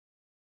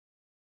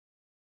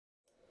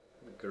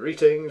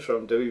Greetings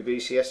from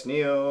WBCS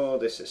Neo.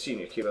 This is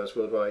Senior Keyboards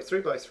Worldwide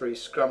 3x3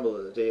 Scramble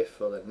of the day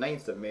for the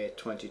 9th of May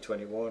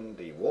 2021,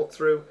 the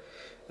walkthrough.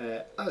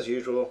 As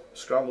usual,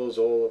 Scramble's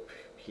all up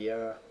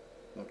here.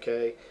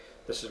 Okay,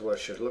 this is what it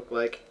should look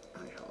like.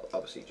 I'll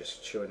obviously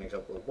just show an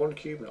example of one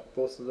cube, not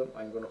both of them.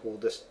 I'm going to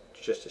hold this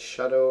just as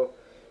shadow,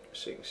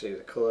 so you can see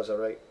the colours are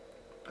right.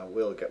 I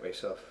will get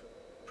myself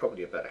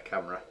probably a better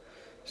camera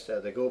instead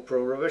of the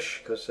GoPro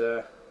rubbish, because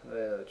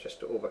just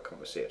to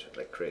overcompensate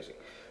like crazy.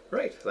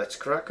 Right, let's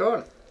crack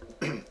on.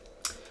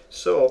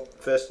 So,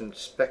 first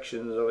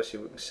inspections, obviously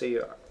we can see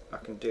I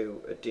can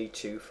do a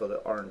D2 for the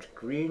orange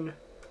green,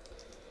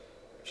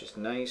 which is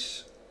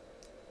nice.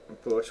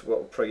 But what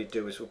we'll probably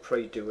do is we'll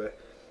probably do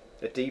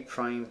a D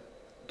prime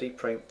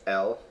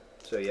L.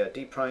 So yeah,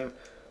 D prime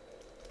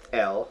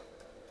L.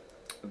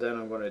 Then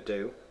I'm going to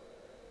do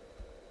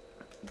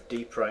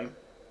D prime,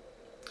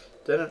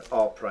 then an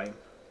R prime,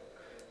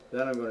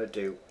 then I'm going to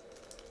do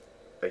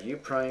a U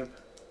prime,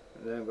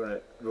 and then I'm going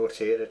to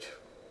rotate it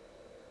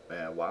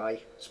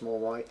Y, small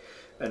y,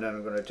 and then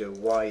I'm going to do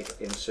wide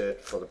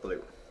insert for the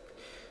blue.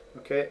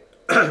 Okay,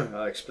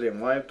 I'll explain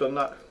why I've done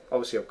that.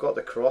 Obviously I've got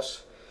the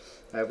cross.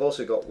 I've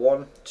also got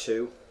 1,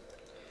 2,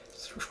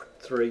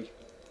 3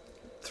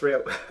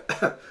 out,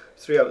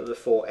 3 out of the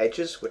 4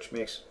 edges, which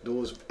makes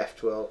those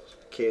F2L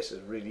cases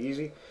really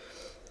easy.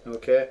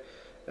 Okay,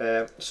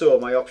 so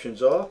my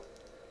options are,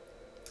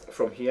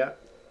 from here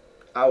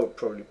I would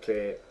probably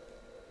play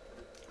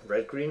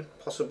red green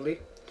possibly,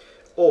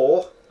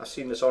 or I've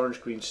seen this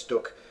orange green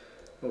stuck,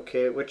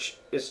 okay, which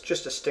is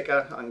just a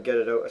sticker. I can get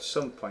it out at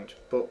some point,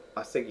 but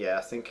I think, yeah,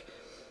 I think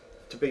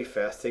to be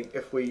fair, I think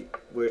if we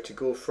were to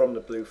go from the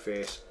blue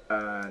face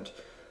and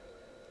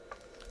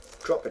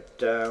drop it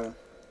down,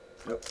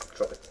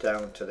 drop it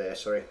down to there,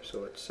 sorry,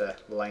 so it's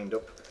lined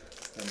up,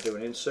 and do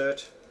an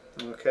insert.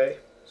 Okay,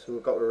 so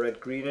we've got the red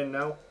green in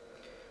now,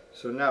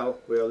 so now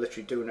we are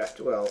literally doing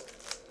F2L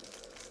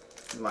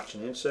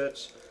matching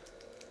inserts,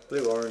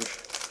 blue orange,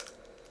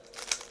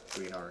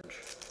 green orange.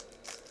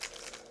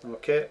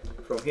 Okay,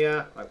 from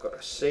here I've got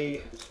a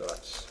C, so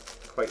that's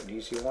quite an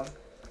easy one,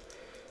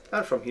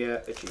 and from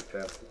here a G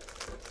pen.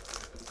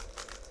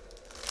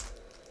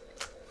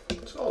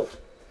 Solved.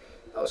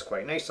 That was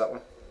quite nice, that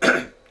one.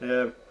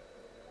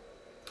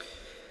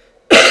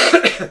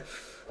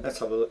 Let's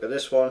have a look at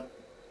this one.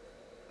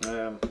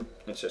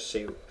 Let's just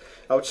see.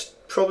 I would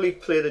probably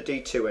play the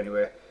D2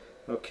 anyway,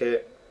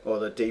 okay, or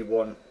the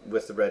D1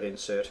 with the red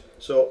insert.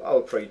 So I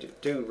would probably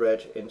do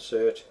red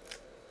insert.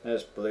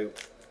 There's blue.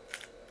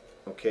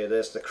 Okay,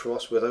 there's the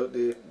cross without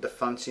the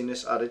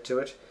fanciness added to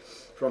it.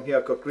 From here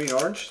I've got green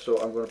orange, so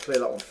I'm going to play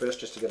that one first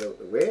just to get out of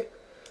the way.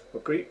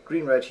 But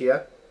green red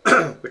here,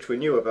 which we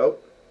knew about.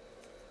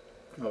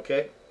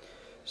 Okay,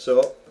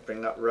 so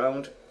bring that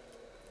round,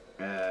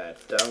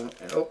 down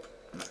and up,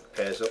 and that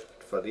pairs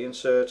up for the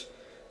insert.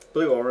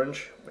 Blue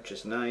orange, which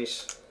is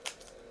nice.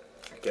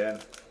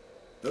 Again,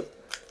 nope.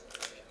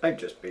 I'm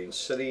just being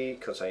silly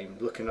because I'm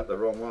looking at the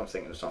wrong one. I'm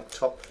thinking it's on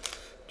top.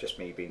 Just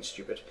me being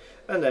stupid.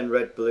 And then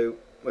red blue,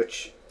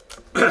 which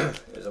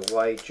is a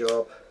wide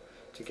job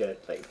to get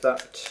it like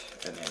that,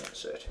 and then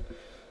insert.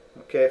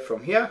 Okay,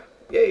 from here,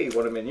 yay,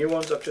 one of my new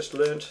ones I've just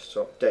learned,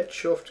 so I'm dead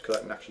chuffed because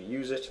I can actually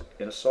use it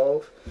in a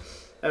solve.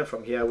 And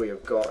from here we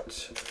have got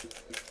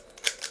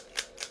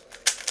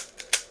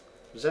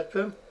Z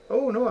perm.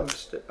 Oh no, I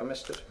missed it. I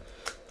messed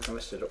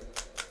it up.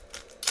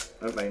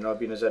 That might not have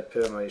been a Z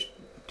perm. I just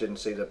didn't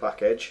see the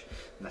back edge,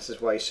 and this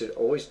is why you should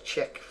always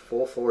check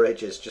 4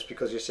 edges. Just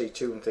because you see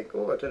 2 and think,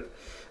 oh, I didn't.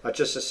 I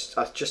just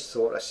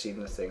thought I'd seen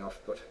the thing off,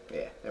 but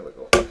yeah, there we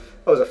go. That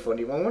was a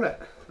funny one, wasn't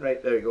it?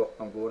 Right, there you go.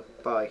 I'm going.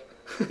 Bye.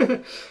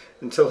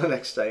 Until the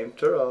next time.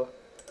 Ta-ra.